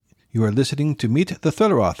You are listening to Meet the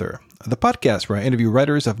Thriller Author, the podcast where I interview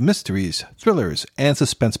writers of mysteries, thrillers, and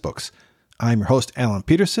suspense books. I'm your host, Alan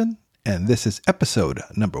Peterson, and this is episode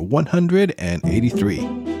number 183.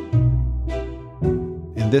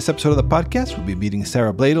 In this episode of the podcast, we'll be meeting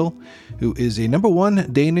Sara Bladel, who is a number one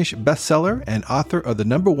Danish bestseller and author of the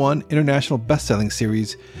number one international bestselling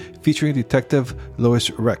series featuring Detective Louis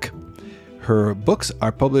Rech. Her books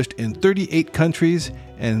are published in 38 countries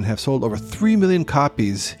and have sold over 3 million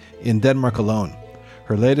copies in Denmark alone.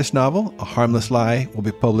 Her latest novel, A Harmless Lie, will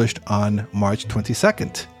be published on March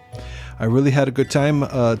 22nd. I really had a good time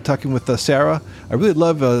talking with Sara. I really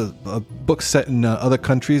love books set in other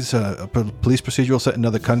countries, police procedural set in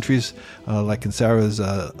other countries, like in Sara's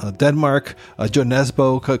Denmark. Jo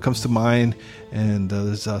Nesbø comes to mind, and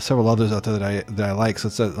there's several others out there that I like. So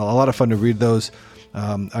it's a lot of fun to read those.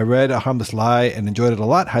 I read A Harmless Lie and enjoyed it a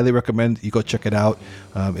lot. Highly recommend you go check it out.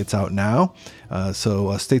 It's out now.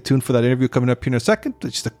 So stay tuned for that interview coming up here in a second.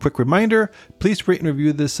 Just a quick reminder, please rate and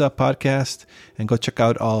review this podcast and go check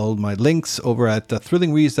out all my links over at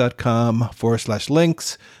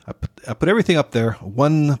thrillingreads.com/links. I put everything up there,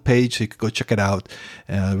 one page, so you can go check it out.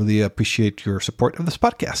 I really appreciate your support of this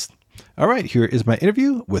podcast. All right, here is my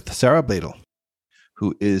interview with Sara Bladel,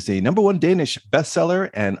 who is a number one Danish bestseller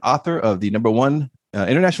and author of the number one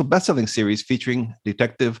international bestselling series featuring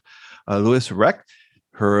Detective Louis Rech.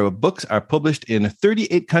 Her books are published in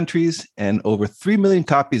 38 countries, and over 3 million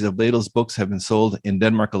copies of Bladel's books have been sold in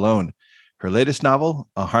Denmark alone. Her latest novel,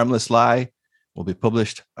 A Harmless Lie, will be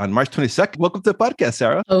published on March 22nd. Welcome to the podcast,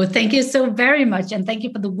 Sara. Oh, thank you so very much. And thank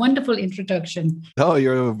you for the wonderful introduction. Oh,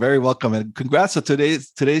 you're very welcome. And congrats. So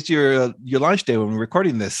today's your launch day when we're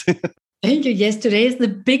recording this. Thank you. Yes, today is the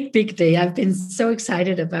big day. I've been so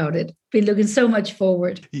excited about it. Been looking so much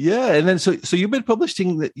forward. Yeah, and then so you've been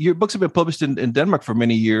publishing, your books have been published in Denmark for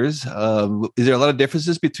many years. Is there a lot of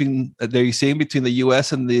differences between, are you saying, between the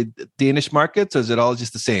U.S. and the Danish markets, or is it all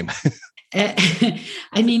just the same?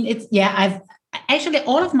 I mean, I've actually,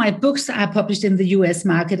 all of my books are published in the U.S.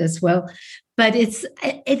 market as well. But it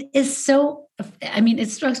is so, I mean,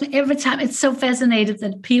 it strikes me every time. It's so fascinating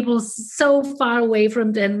that people so far away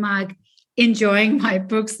from Denmark enjoying my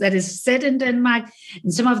books that is set in Denmark,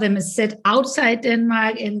 and some of them is set outside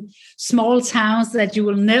Denmark in small towns that you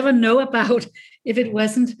will never know about if it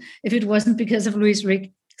wasn't because of Louis Rech.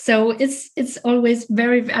 So it's always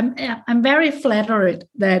I'm very flattered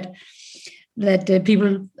that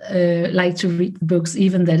people like to read books,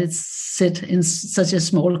 even that it's set in such a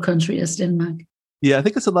small country as Denmark. Yeah, I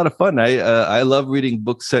think it's a lot of fun. I love reading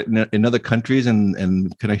books set in other countries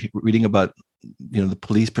and kind of reading about, the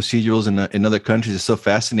police procedurals in other countries is so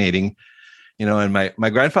fascinating. And my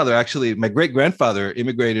grandfather, actually, my great grandfather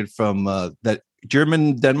immigrated from that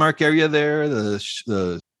German Denmark area there, the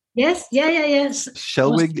Yes.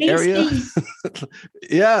 Schleswig area.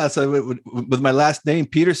 Yeah. So with my last name,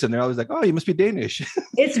 Peterson, they're always like, "Oh, you must be Danish."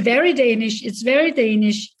 It's very Danish.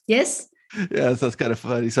 Yes. Yeah, so it's kind of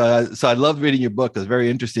funny. So I loved reading your book. It was very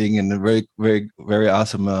interesting and a very, very, very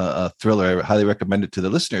awesome thriller. I highly recommend it to the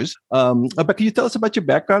listeners. But can you tell us about your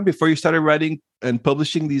background before you started writing and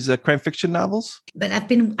publishing these crime fiction novels? But I've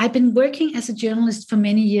been working as a journalist for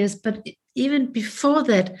many years. But even before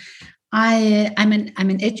that, I'm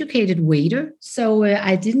an educated waiter, so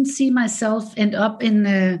I didn't see myself end up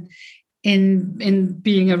in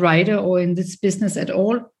being a writer or in this business at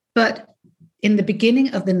all. But in the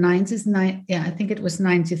beginning of the 90s, I think it was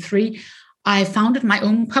 93, I founded my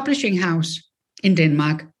own publishing house in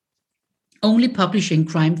Denmark, only publishing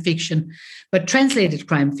crime fiction, but translated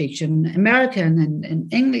crime fiction, American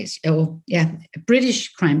and English,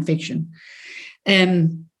 British crime fiction.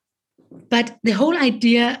 But the whole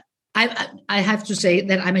idea, I have to say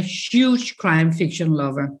that I'm a huge crime fiction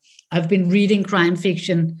lover. I've been reading crime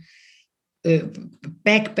fiction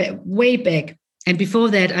way back. And before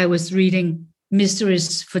that, I was reading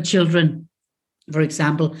mysteries for children. For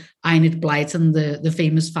example, Enid Blyton, the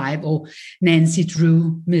famous five, or Nancy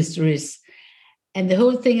Drew mysteries. And the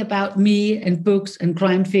whole thing about me and books and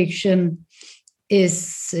crime fiction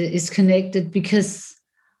is connected because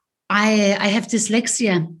I have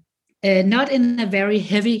dyslexia. Not in a very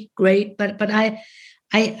heavy grade, but I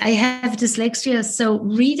have dyslexia, so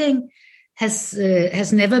reading has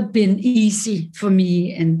never been easy for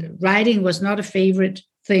me, and writing was not a favorite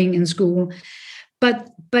thing in school.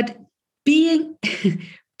 But being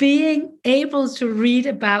able to read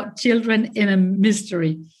about children in a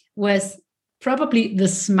mystery was probably the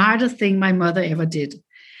smartest thing my mother ever did,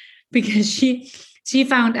 because she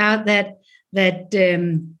found out that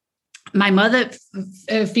my mother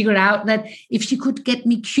figured out that if she could get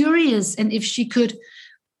me curious and if she could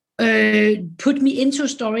put me into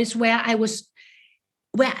stories where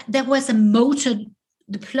there was a motor.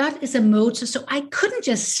 The plot is a motor, so I couldn't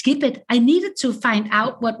just skip it. I needed to find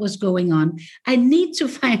out what was going on. I need to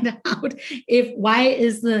find out why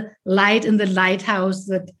is the light in the lighthouse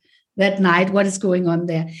that night, what is going on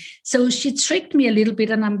there. So she tricked me a little bit,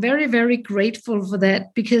 and I'm very, very grateful for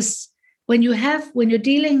that, because when you're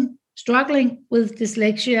struggling with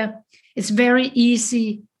dyslexia, it's very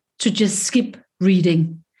easy to just skip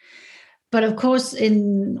reading. But of course,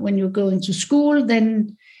 when you go into school,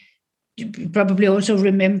 then you probably also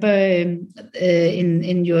remember in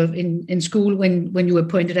school when you were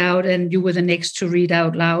pointed out and you were the next to read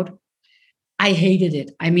out loud. I hated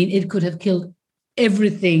it. I mean, it could have killed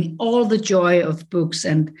everything, all the joy of books,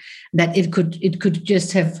 and that it could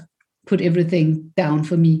just have put everything down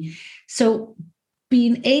for me. So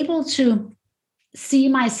being able to see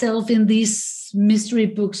myself in these mystery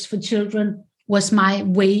books for children was my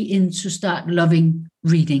way in to start loving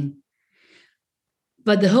reading.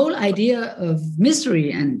 But the whole idea of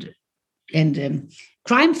mystery and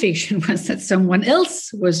crime fiction was that someone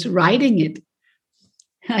else was writing it.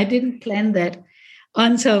 I didn't plan that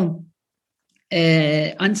until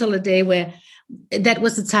a day where that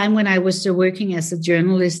was the time when I was working as a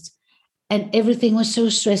journalist, and everything was so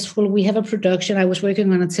stressful. We have a production. I was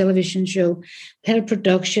working on a television show. We had a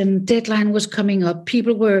production. Deadline was coming up.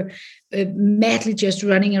 People were madly just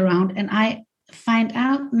running around, and I find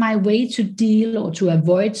out my way to deal or to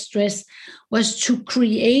avoid stress was to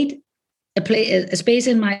create a space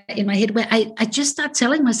in my head where I just start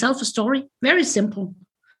telling myself a story. Very simple.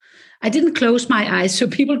 I didn't close my eyes so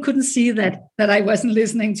people couldn't see that I wasn't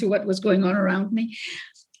listening to what was going on around me.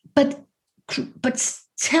 But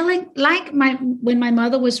telling, when my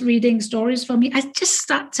mother was reading stories for me, I just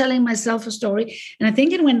start telling myself a story. And I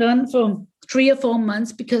think it went on for 3 or 4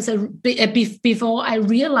 months because before I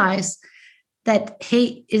realized that,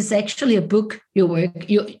 hey, it's actually a book.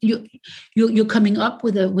 You're coming up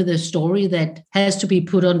with a story that has to be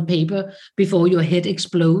put on paper before your head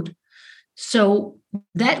explodes. So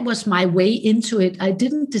that was my way into it. I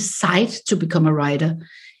didn't decide to become a writer.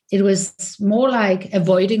 It was more like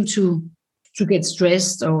avoiding to get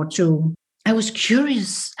stressed I was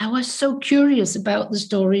curious. I was so curious about the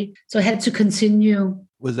story. So I had to continue.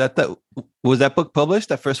 Was that book published,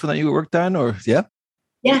 that first one that you worked on, or yeah?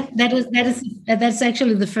 Yeah, that's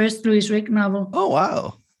actually the first Louise Rick novel. Oh,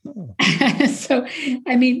 wow. Oh. So,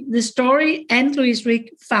 I mean, the story and Louise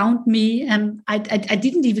Rick found me, and I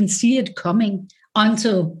didn't even see it coming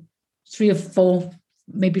until 3 or 4,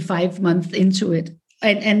 maybe 5 months into it.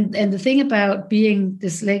 And the thing about being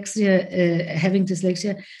having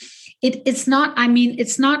dyslexia, it's not. I mean,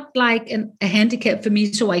 it's not like a handicap for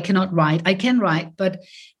me, so I cannot write. I can write, but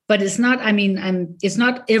it's not. I mean, it's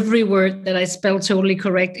not every word that I spell totally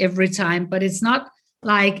correct every time. But it's not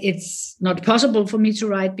like it's not possible for me to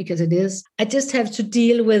write, because it is. I just have to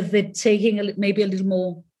deal with it taking maybe a little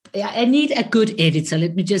more. I need a good editor.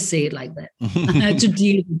 Let me just say it like that to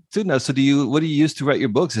deal with. So now, what do you use to write your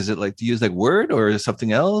books? Is it like, do you use like Word or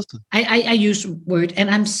something else? I use Word, and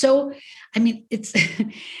it's.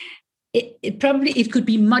 It could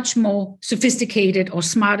be much more sophisticated or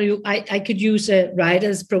smarter. I could use a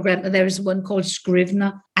writer's program. There is one called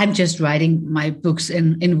Scrivener. I'm just writing my books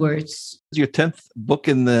in words. Your 10th book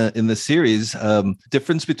in the series.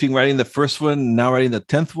 Difference between writing the first one and now writing the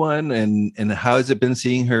 10th one, and how has it been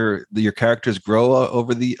seeing your characters grow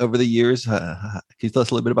over the years? Can you tell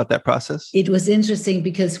us a little bit about that process? It was interesting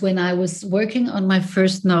because when I was working on my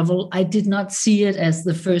first novel, I did not see it as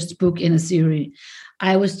the first book in a series.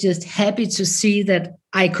 I was just happy to see that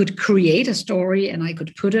I could create a story and I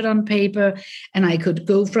could put it on paper and I could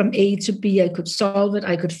go from A to B. I could solve it.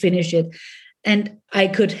 I could finish it and I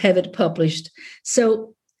could have it published.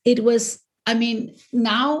 So it was,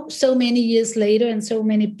 now so many years later and so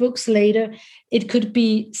many books later, it could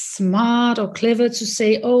be smart or clever to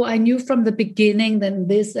say, oh, I knew from the beginning that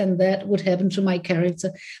this and that would happen to my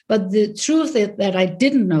character. But the truth is that I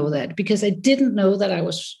didn't know that, because I didn't know that I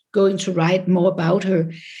was going to write more about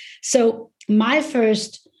her. So my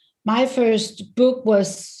first book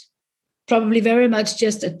was probably very much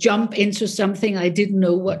just a jump into something I didn't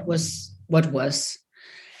know what was.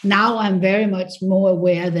 Now I'm very much more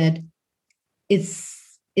aware that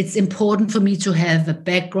it's important for me to have a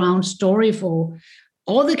background story for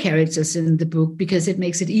all the characters in the book, because it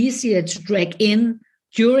makes it easier to drag in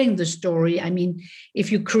during the story. I mean, if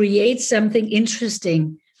you create something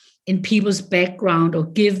interesting in people's background or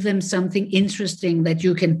give them something interesting that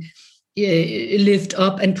you can lift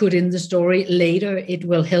up and put in the story later, it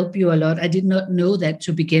will help you a lot. I did not know that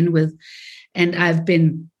to begin with. And I've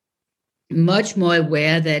been much more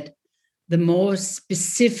aware that the more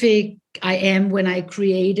specific I am when I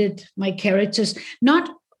created my characters,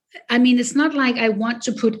 it's not like I want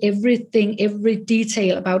to put everything, every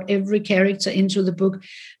detail about every character into the book.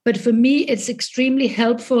 But for me, it's extremely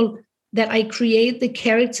helpful that I create the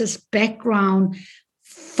character's background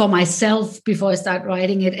for myself before I start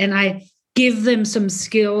writing it. And I give them some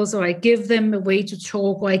skills, or I give them a way to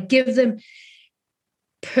talk, or I give them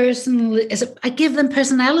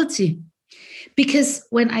personality. Because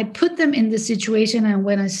when I put them in the situation and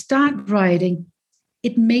when I start writing,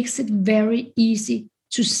 it makes it very easy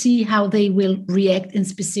to see how they will react in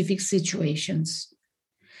specific situations.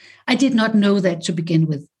 I did not know that to begin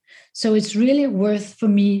with. So it's really worth for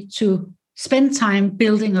me to spend time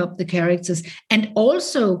building up the characters. And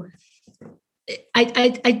also,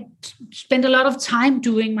 I spend a lot of time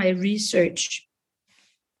doing my research.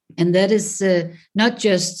 And that is not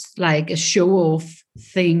just like a show-off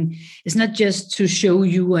thing. It's not just to show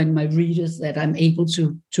you and my readers that I'm able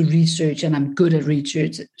to research and I'm good at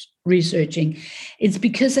researching. It's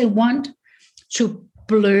because I want to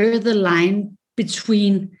blur the line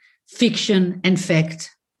between fiction and fact.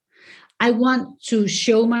 I want to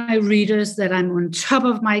show my readers that I'm on top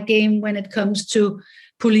of my game when it comes to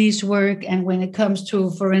police work and when it comes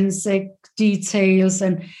to forensic details.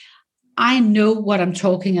 And I know what I'm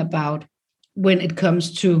talking about when it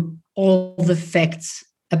comes to all the facts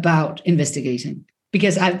about investigating,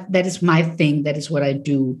 because that is my thing. That is what I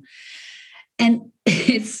do. And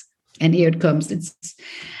here it comes.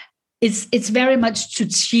 It's very much to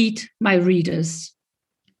cheat my readers,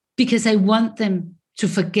 because I want them to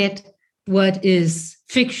forget what is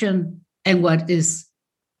fiction and what is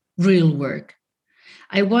real work.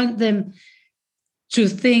 I want them to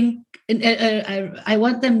think, I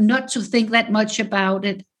want them not to think that much about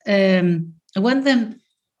it. I want them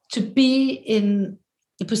to be in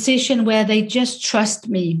a position where they just trust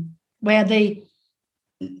me, where they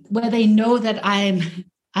know that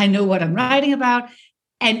I know what I'm writing about.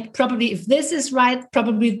 And probably if this is right,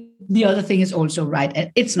 probably the other thing is also right.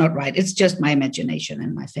 And it's not right. It's just my imagination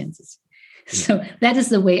and my fantasy. So that is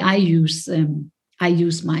the way I use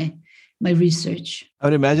my research. I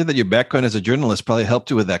would imagine that your background as a journalist probably helped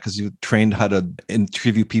you with that, because you trained how to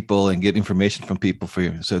interview people and get information from people for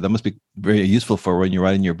you. So that must be very useful for when you're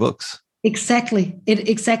writing your books. Exactly.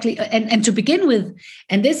 Exactly. And to begin with,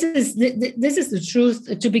 and this is the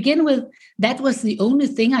truth, to begin with, that was the only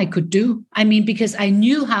thing I could do. I mean, because I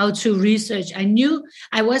knew how to research. I knew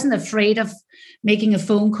I wasn't afraid of making a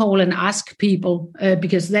phone call and ask people,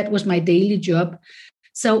 because that was my daily job.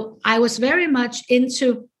 So I was very much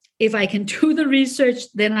into, if I can do the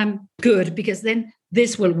research, then I'm good, because then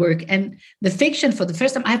this will work. And the fiction, for the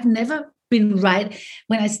first time, I've never been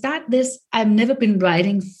when I start this, I've never been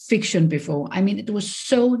writing fiction before. I mean, it was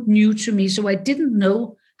so new to me. So I didn't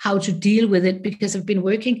know how to deal with it, because I've been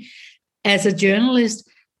working as a journalist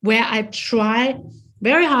where I try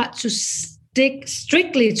very hard to stick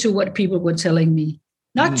strictly to what people were telling me,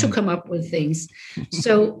 not to come up with things.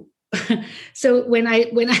 So when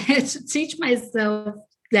I had to teach myself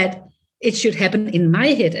that it should happen in my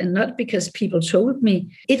head and not because people told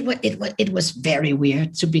me, it was very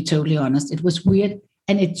weird, to be totally honest. It was weird,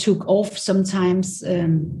 and it took off sometimes.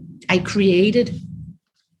 When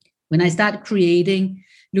I started creating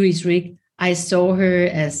Louise Rick, I saw her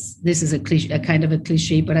as, this is a kind of a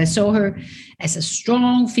cliche, but I saw her as a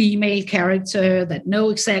strong female character that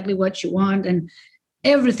knows exactly what you want and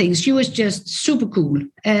everything. She was just super cool,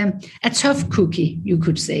 a tough cookie, you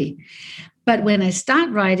could say. But when I start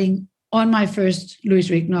writing on my first Louise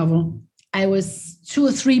Rick novel, I was 2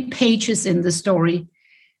 or 3 pages in the story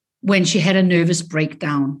when she had a nervous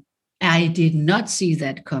breakdown. I did not see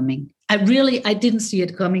that coming. I didn't see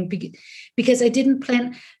it coming because I didn't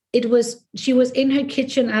plan. She was in her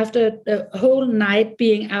kitchen after a whole night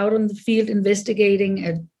being out on the field investigating.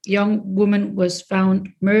 A young woman was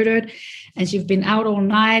found murdered, and she'd been out all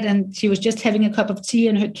night, and she was just having a cup of tea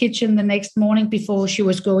in her kitchen the next morning before she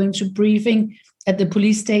was going to briefing at the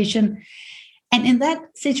police station. And in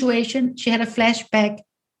that situation, she had a flashback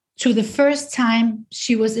to the first time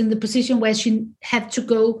she was in the position where she had to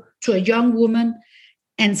go to a young woman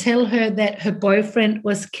and tell her that her boyfriend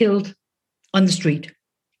was killed on the street.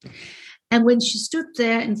 And when she stood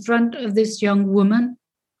there in front of this young woman,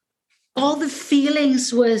 all the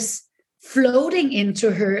feelings was floating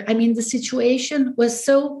into her. I mean, the situation was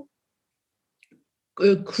so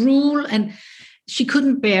cruel, and she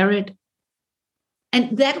couldn't bear it.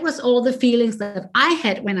 And that was all the feelings that I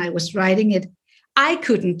had when I was writing it. I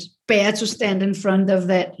couldn't bear to stand in front of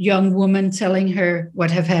that young woman telling her what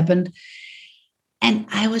had happened. And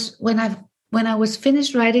when I when I was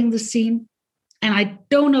finished writing the scene, and I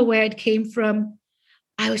don't know where it came from,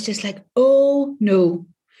 I was just like, oh no,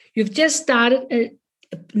 you've just started a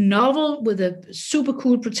novel with a super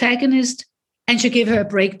cool protagonist, and you give her a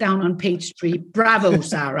breakdown on page 3. Bravo,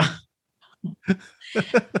 Sarah.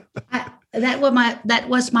 That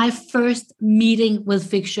was my first meeting with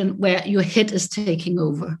fiction where your head is taking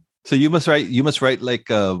over. So you must write like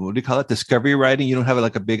what do you call it? Discovery writing. You don't have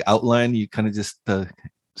like a big outline. You kind of just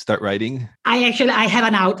start writing. I have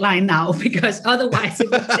an outline now, because otherwise it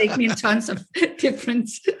would take me in tons of different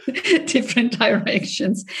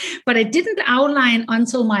directions. But I didn't outline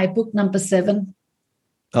until my book number 7.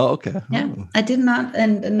 Oh, okay. Yeah, I did not,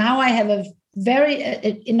 and now I have a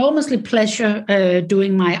very enormously pleasure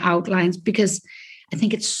doing my outlines, because I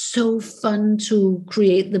think it's so fun to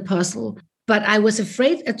create the puzzle. But I was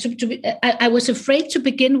afraid to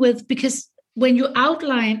begin with, because when you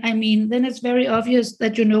outline, I mean, then it's very obvious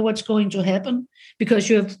that you know what's going to happen, because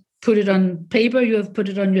you have put it on paper, you have put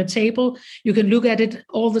it on your table, you can look at it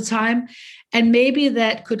all the time, and maybe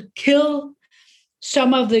that could kill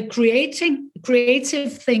some of the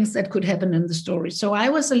creative things that could happen in the story. So I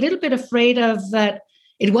was a little bit afraid of that.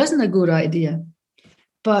 It wasn't a good idea.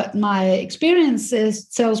 But my experiences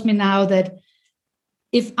tells me now that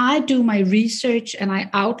if I do my research and I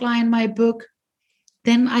outline my book,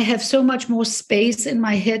 then I have so much more space in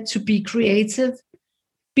my head to be creative,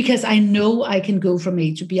 because I know I can go from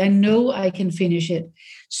A to B. I know I can finish it.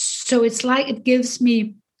 So it's like it gives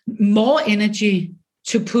me more energy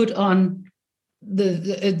to put on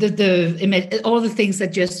the all the things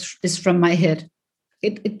that just is from my head.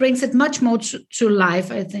 It brings it much more to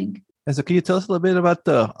life, I think. And so, can you tell us a little bit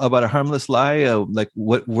about A Harmless Lie? Like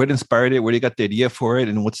what inspired it? Where you got the idea for it,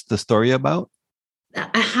 and what's the story about?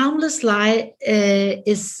 A Harmless Lie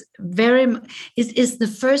is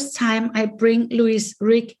the first time I bring Louise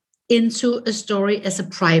Rick into a story as a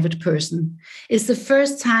private person. It's the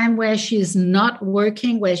first time where she is not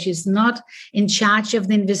working, where she's not in charge of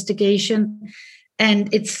the investigation. And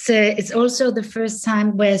it's also the first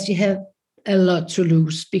time where she has a lot to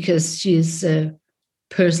lose, because she is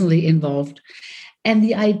personally involved. And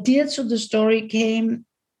the idea to the story came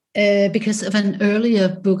because of an earlier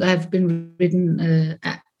book I've been written,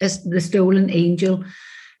 as The Stolen Angel.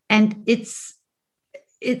 And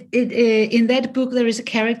in that book, there is a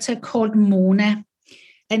character called Mona.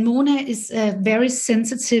 And Mona is a very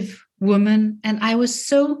sensitive woman. And I was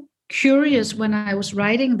so curious when I was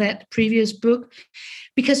writing that previous book,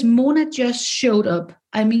 because Mona just showed up.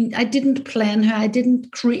 I mean, I didn't plan her. I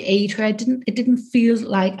didn't create her. It didn't feel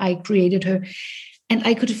like I created her. And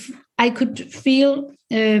I could feel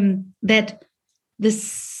that the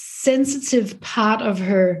sensitive part of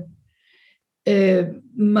her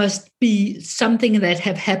must be something that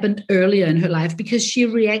have happened earlier in her life, because she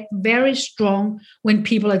reacts very strong when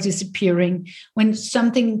people are disappearing, when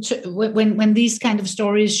when these kind of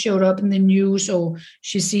stories showed up in the news, or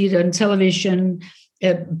she sees it on television,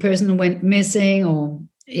 a person went missing, or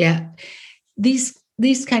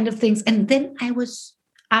these kind of things. And then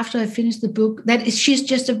after I finished the book, she's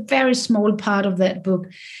just a very small part of that book,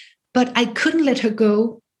 but I couldn't let her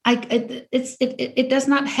go. It does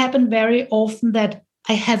not happen very often that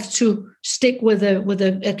I have to stick with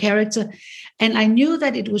a character, and I knew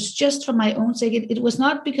that it was just for my own sake. It was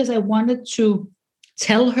not because I wanted to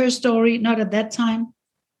tell her story, not at that time,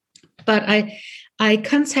 but I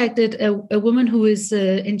contacted a woman who is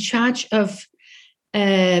in charge of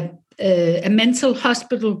a mental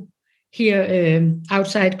hospital here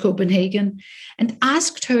outside Copenhagen, and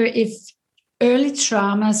asked her if early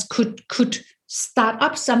traumas could start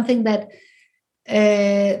up something that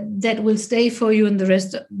will stay for you in the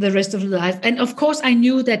rest of life. And of course, I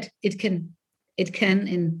knew that it can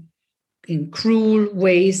in cruel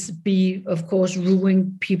ways be, of course,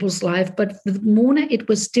 ruin people's life. But with Mona, it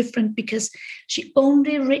was different, because she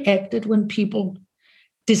only reacted when people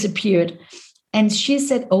disappeared. And she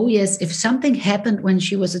said, "Oh yes, if something happened when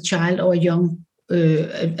she was a child or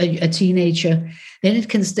a teenager, then it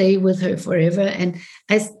can stay with her forever." And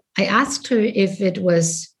I asked her if it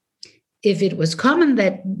was common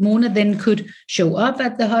that Mona then could show up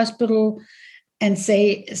at the hospital and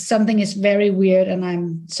say something is very weird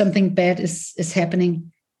and something bad is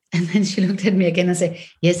happening. And then she looked at me again and said,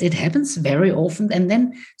 "Yes, it happens very often. And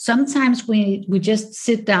then sometimes we just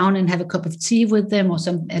sit down and have a cup of tea with them, or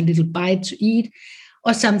a little bite to eat,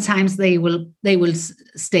 or sometimes they will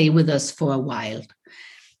stay with us for a while."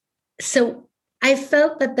 So I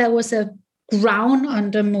felt that there was a ground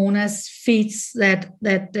under Mona's feet that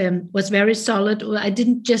was very solid. I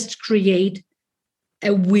didn't just create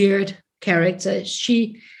a weird character.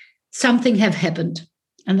 Something have happened.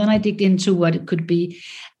 And then I dig into what it could be.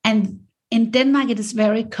 And in Denmark, it is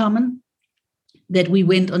very common that we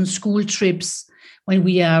went on school trips when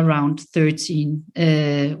we are around 13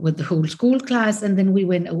 with the whole school class. And then we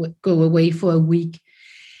go away for a week.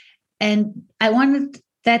 And I wanted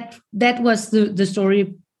that was the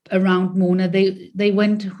story around Mona.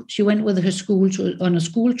 She went with her school on a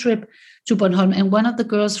school trip to Bornholm. And one of the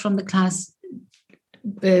girls from the class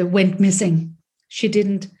went missing. She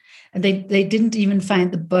didn't. And they didn't even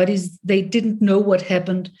find the bodies. They didn't know what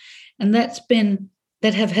happened. And that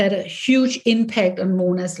have had a huge impact on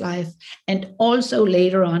Mona's life. And also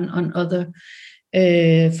later on other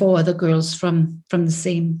 4 other girls from the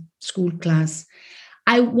same school class.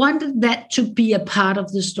 I wanted that to be a part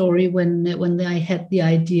of the story when I had the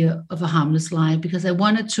idea of A Harmless Lie, because I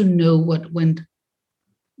wanted to know what went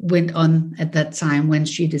on at that time when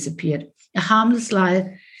she disappeared. A Harmless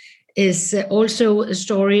Lie is also a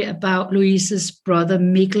story about Louise's brother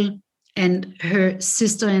Mikkel and her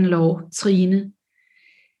sister-in-law Trine.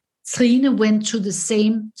 Trine went to the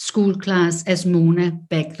same school class as Mona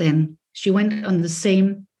back then. She went on the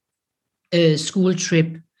same school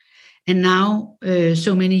trip. And now,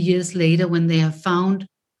 so many years later, when they have found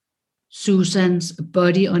Susan's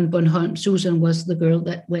body on Bornholm, Susan was the girl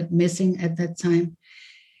that went missing at that time.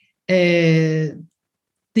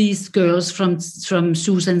 These girls from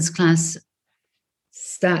Susan's class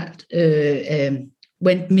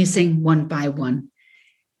went missing one by one.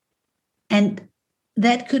 And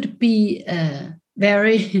that could be a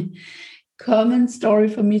very common story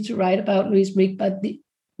for me to write about Louise Rick, but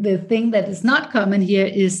the thing that is not common here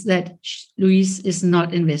is that Louise is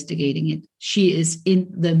not investigating it. She is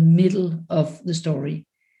in the middle of the story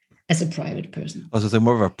as a private person. Oh, so it's like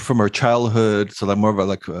more of from her childhood, so like more of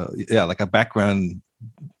like a background,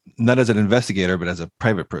 not as an investigator, but as a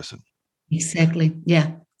private person. Exactly.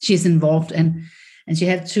 Yeah, she's involved, and she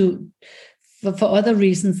had to, for other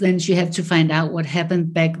reasons, then she had to find out what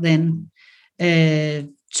happened back then to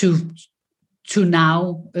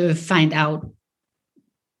now find out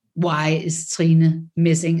why is Trine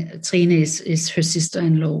missing. Trine is her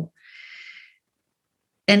sister-in-law.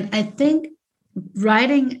 And I think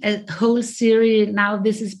writing a whole series, now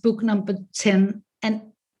this is book number 10, and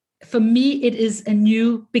for me, it is a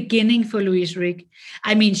new beginning for Louise Rick.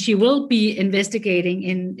 I mean, she will be investigating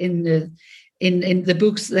in the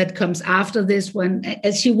books that comes after this one,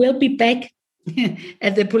 as she will be back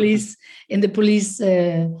at the police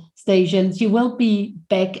station. She will be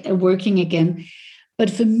back working again. But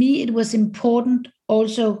for me, it was important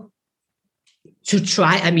also to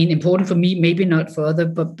try. I mean, important for me, maybe not for other,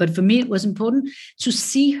 but for me, it was important to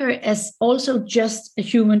see her as also just a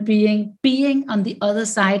human being on the other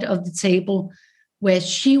side of the table, where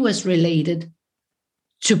she was related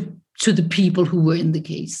to the people who were in the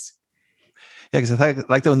case. Yeah, because I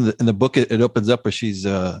like that in the book, it opens up where she's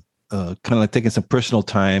kind of like taking some personal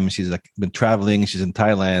time. She's like been traveling. She's in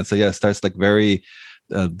Thailand. So yeah, it starts like very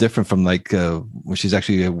different from like when she's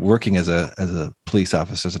actually working as a police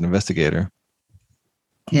officer, as an investigator.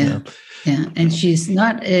 Yeah. And she's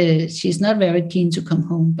not very keen to come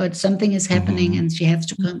home, but something is happening and she has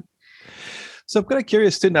to come. So I'm kind of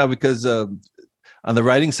curious too now, because on the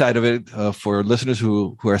writing side of it, for listeners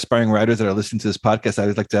who are aspiring writers that are listening to this podcast, I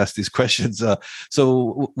would like to ask these questions.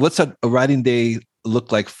 So what's a writing day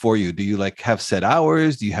look like for you? Do you like have set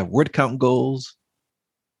hours? Do you have word count goals?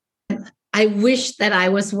 I wish that I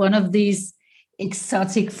was one of these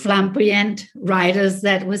exotic, flamboyant writers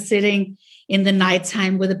that was sitting in the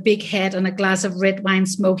nighttime with a big hat and a glass of red wine,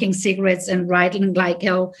 smoking cigarettes and writing like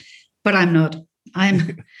hell. But I'm not.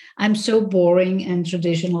 I'm so boring and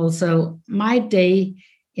traditional. So my day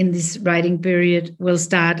in this writing period will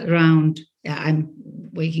start around, I'm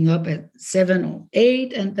waking up at 7 or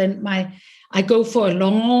 8, and then I go for a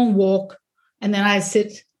long walk, and then I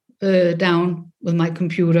sit down with my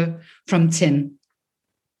computer from 10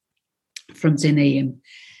 a.m.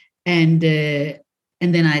 And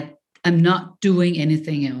then I'm not doing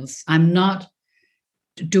anything else. I'm not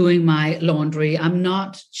doing my laundry. I'm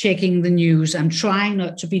not checking the news. I'm trying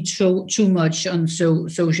not to be too much on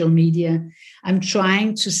social media. I'm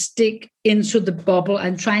trying to stick into the bubble.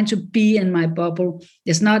 I'm trying to be in my bubble.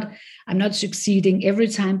 I'm not succeeding every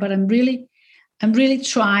time, but I'm really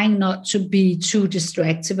trying not to be too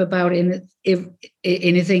distractive about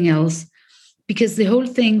anything else, because the whole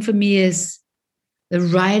thing for me is the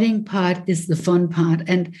writing part is the fun part.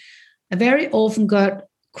 And I very often got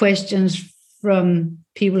questions from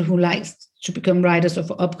people who like to become writers or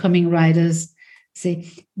for upcoming writers, say,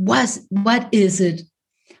 what is it?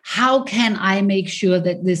 How can I make sure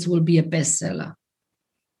that this will be a bestseller?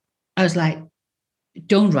 I was like,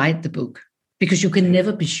 don't write the book. because you can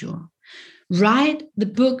never be sure. Write the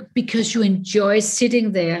book because you enjoy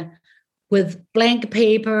sitting there with blank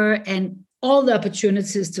paper and all the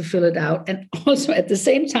opportunities to fill it out. And also at the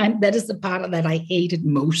same time, that is the part that I hated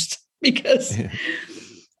most because,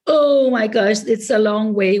 oh my gosh, it's a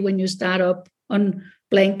long way when you start up on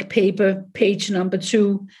blank paper, page number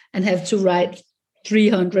 2, and have to write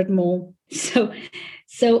 300 more. So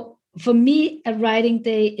for me, a writing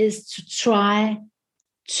day is to try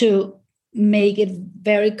to make it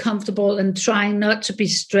very comfortable and trying not to be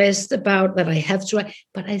stressed about that I have to write,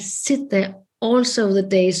 but I sit there also the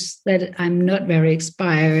days that I'm not very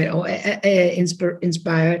inspired or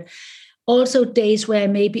inspired. Also days where I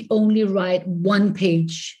maybe only write 1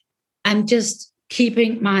 page. I'm just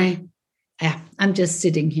keeping I'm just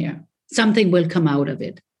sitting here. Something will come out of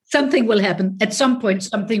it. Something will happen. At some point,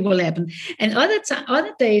 something will happen. And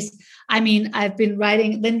other days, I mean, I've been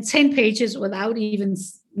writing then 10 pages without even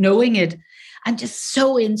knowing it. I'm just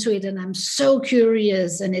so into it and I'm so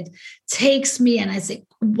curious and it takes me and I say,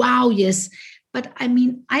 wow, yes. But I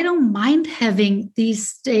mean, I don't mind having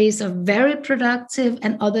these days are very productive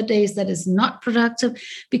and other days that is not productive,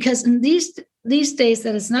 because in these days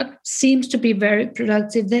that is not seems to be very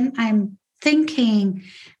productive, then I'm thinking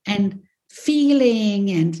and feeling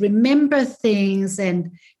and remember things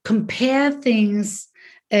and compare things.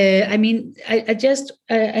 I mean, I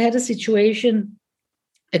had a situation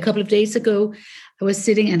a couple of days ago. I was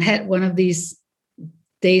sitting and had one of these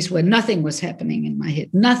days where nothing was happening in my head.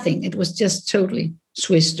 Nothing. It was just totally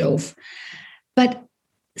switched off. But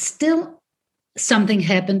still something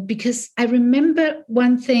happened because I remember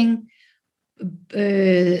one thing,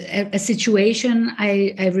 a situation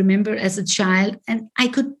I remember as a child, and I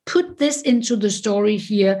could put this into the story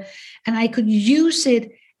here and I could use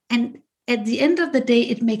it. And at the end of the day,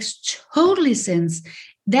 it makes totally sense.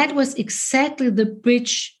 That was exactly the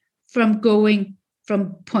bridge from going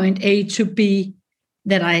from point A to B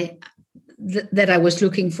that I was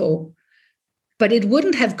looking for. But it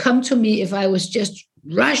wouldn't have come to me if I was just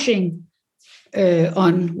rushing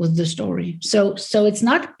on with the story. So it's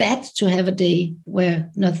not bad to have a day where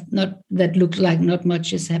not that looks like not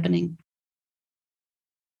much is happening.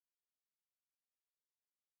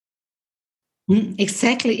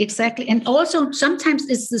 Exactly. And also sometimes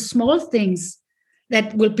it's the small things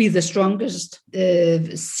that will be the strongest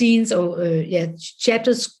scenes or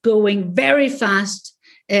chapters going very fast,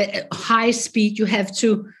 high speed. You have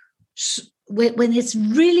to, when it's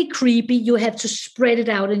really creepy, you have to spread it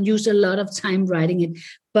out and use a lot of time writing it.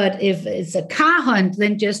 But if it's a car hunt,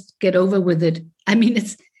 then just get over with it. I mean,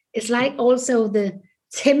 it's like also the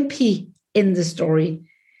tempi in the story.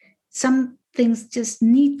 Some things just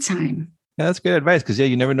need time. Yeah, that's good advice because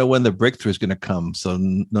you never know when the breakthrough is going to come. So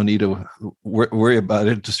no need to worry about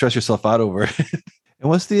it, to stress yourself out over it. And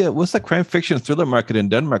what's the crime fiction thriller market in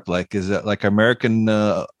Denmark like? Is it like American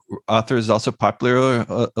authors also popular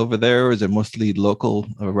over there, or is it mostly local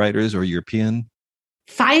writers or European?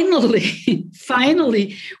 Finally,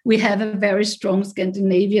 we have a very strong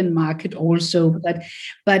Scandinavian market also. But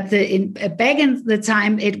back in the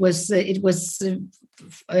time, it was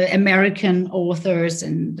American authors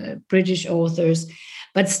and British authors,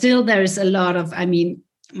 but still there is a lot of. I mean,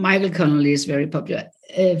 Michael Connelly is very popular.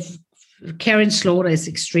 Karen Slaughter is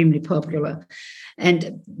extremely popular,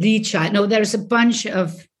 and Lee Child. No, there's a bunch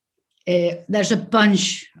of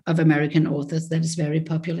American authors that is very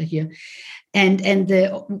popular here. And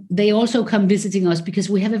they also come visiting us because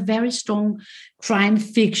we have a very strong crime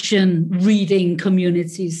fiction reading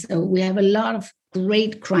community. So we have a lot of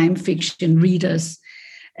great crime fiction readers.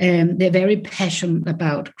 They're very passionate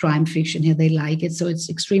about crime fiction here. They like it, so it's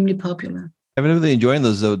extremely popular. I've been really enjoying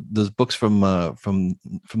those books from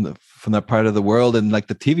that part of the world, and like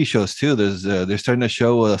the TV shows too. They're starting to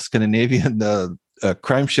show Scandinavian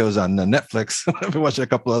crime shows on Netflix. I've been watching a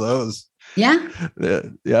couple of those. Yeah.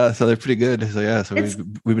 So they're pretty good. So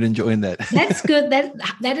we've been enjoying that. That's good.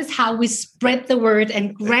 That is how we spread the word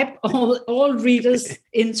and grab all readers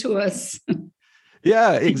into us.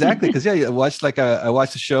 Yeah, exactly. Because I watched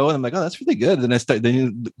the show and I'm like, oh, that's really good. And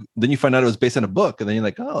then you find out it was based on a book, and then you're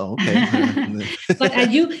like, oh, okay. But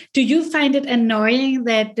do you find it annoying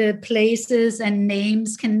that the places and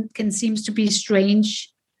names can seems to be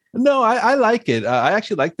strange? No, I like it. I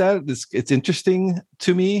actually like that. It's interesting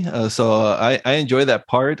to me. So I enjoy that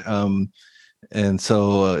part. And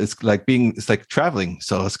so it's like traveling.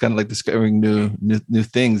 So it's kind of like discovering new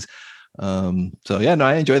things.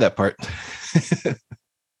 I enjoy that part.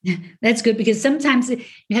 That's good, because sometimes you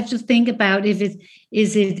have to think about if it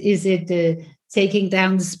is taking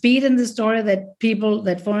down the speed in the story that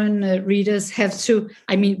foreign readers have to,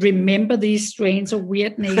 remember these strange or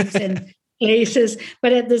weird names and places.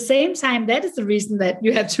 But at the same time, that is the reason that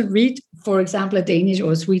you have to read, for example, a Danish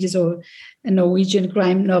or a Swedish or a Norwegian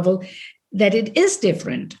crime novel, that it is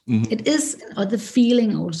different. Mm-hmm. It is, or the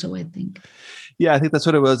feeling also, I think. Yeah, I think that's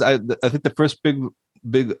what it was. I think the first big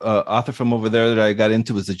author from over there that I got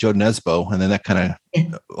into was the Joe Nesbo, and then that kind of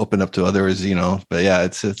opened up to others, But yeah,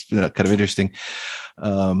 it's kind of interesting.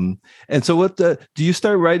 And so, what do you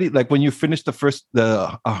start writing? Like when you finish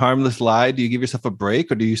A Harmless Lie, do you give yourself a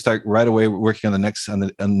break, or do you start right away working on the next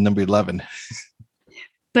on number 11?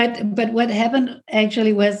 But what happened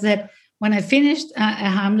actually was that when I finished A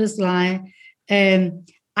Harmless Lie,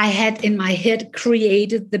 I had in my head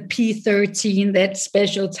created the P13, that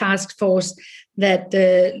special task force that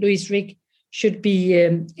Louise Rick should be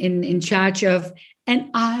in charge of.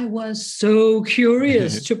 And I was so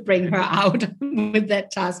curious to bring her out with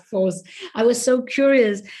that task force. I was so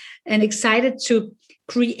curious and excited to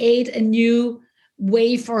create a new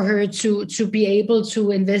way for her to be able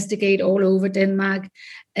to investigate all over Denmark.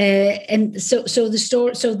 And so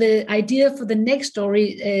the idea for the next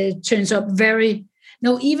story turns up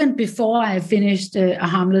even before I finished A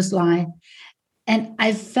Harmless Lie. And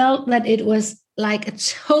I felt that it was like a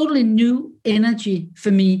totally new energy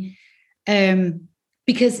for me.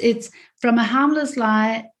 Because it's from A Harmless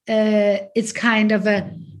Lie, it's kind of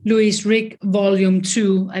a Louise Rick volume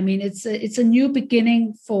 2. I mean, it's a new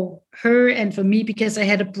beginning for her and for me, because I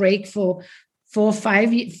had a break for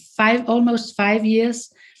almost 5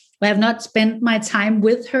 years. I have not spent my time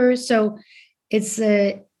with her, so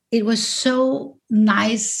it was so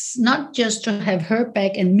nice not just to have her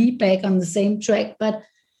back and me back on the same track, but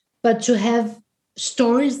to have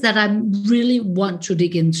stories that I really want to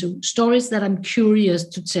dig into, stories that I'm curious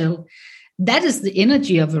to tell. That is the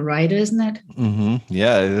energy of a writer, isn't it? Mm-hmm.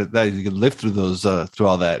 Yeah, that you can live through those, through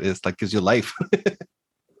all that. It's like gives you life.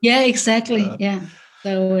 Yeah, exactly. Yeah.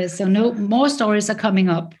 So no more stories are coming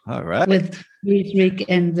up. All right. With Louise Rick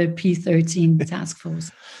and the P13 task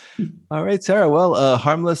force. All right, Sarah. Well,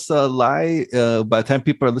 Harmless Lie, by the time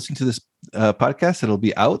people are listening to this podcast, it'll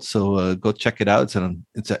be out. So go check it out.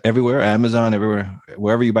 It's everywhere, Amazon, everywhere,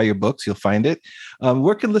 wherever you buy your books, you'll find it.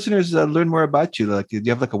 Where can listeners learn more about you? Like, do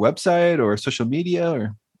you have like a website or social media?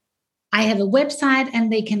 Or I have a website,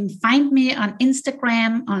 and they can find me on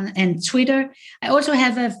Instagram and Twitter. I also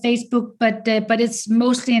have a Facebook, but it's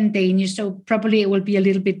mostly in Danish, so probably it will be a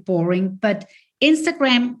little bit boring. But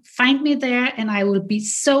Instagram, find me there, and I will be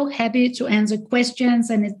so happy to answer questions.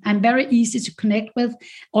 And I'm very easy to connect with,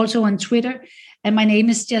 also on Twitter. And my name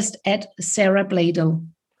is just @SarahBladel.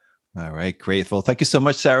 All right, great. Well, thank you so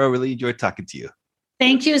much, Sarah. Really enjoyed talking to you.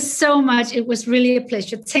 Thank you so much. It was really a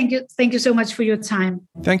pleasure. Thank you. Thank you so much for your time.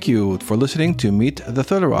 Thank you for listening to Meet the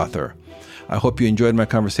Thriller Author. I hope you enjoyed my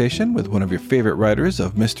conversation with one of your favorite writers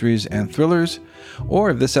of mysteries and thrillers. Or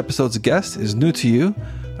if this episode's guest is new to you,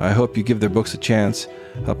 I hope you give their books a chance.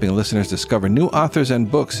 Helping listeners discover new authors and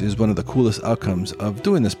books is one of the coolest outcomes of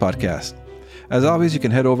doing this podcast. As always, you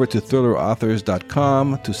can head over to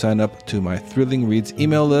thrillerauthors.com to sign up to my Thrilling Reads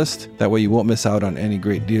email list. That way you won't miss out on any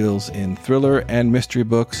great deals in thriller and mystery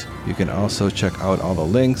books. You can also check out all the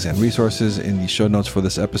links and resources in the show notes for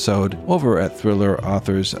this episode over at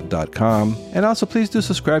thrillerauthors.com. And also please do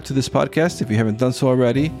subscribe to this podcast if you haven't done so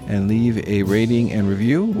already, and leave a rating and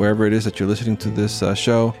review wherever it is that you're listening to this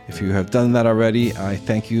show. If you have done that already, I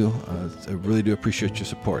thank you. I really do appreciate your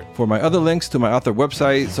support. For my other links to my author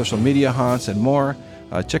website, social media haunts, and more,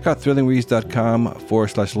 check out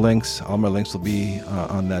thrillingreads.com/links. All my links will be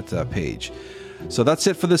on that page. So that's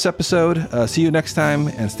it for this episode. See you next time,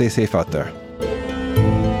 and stay safe out there.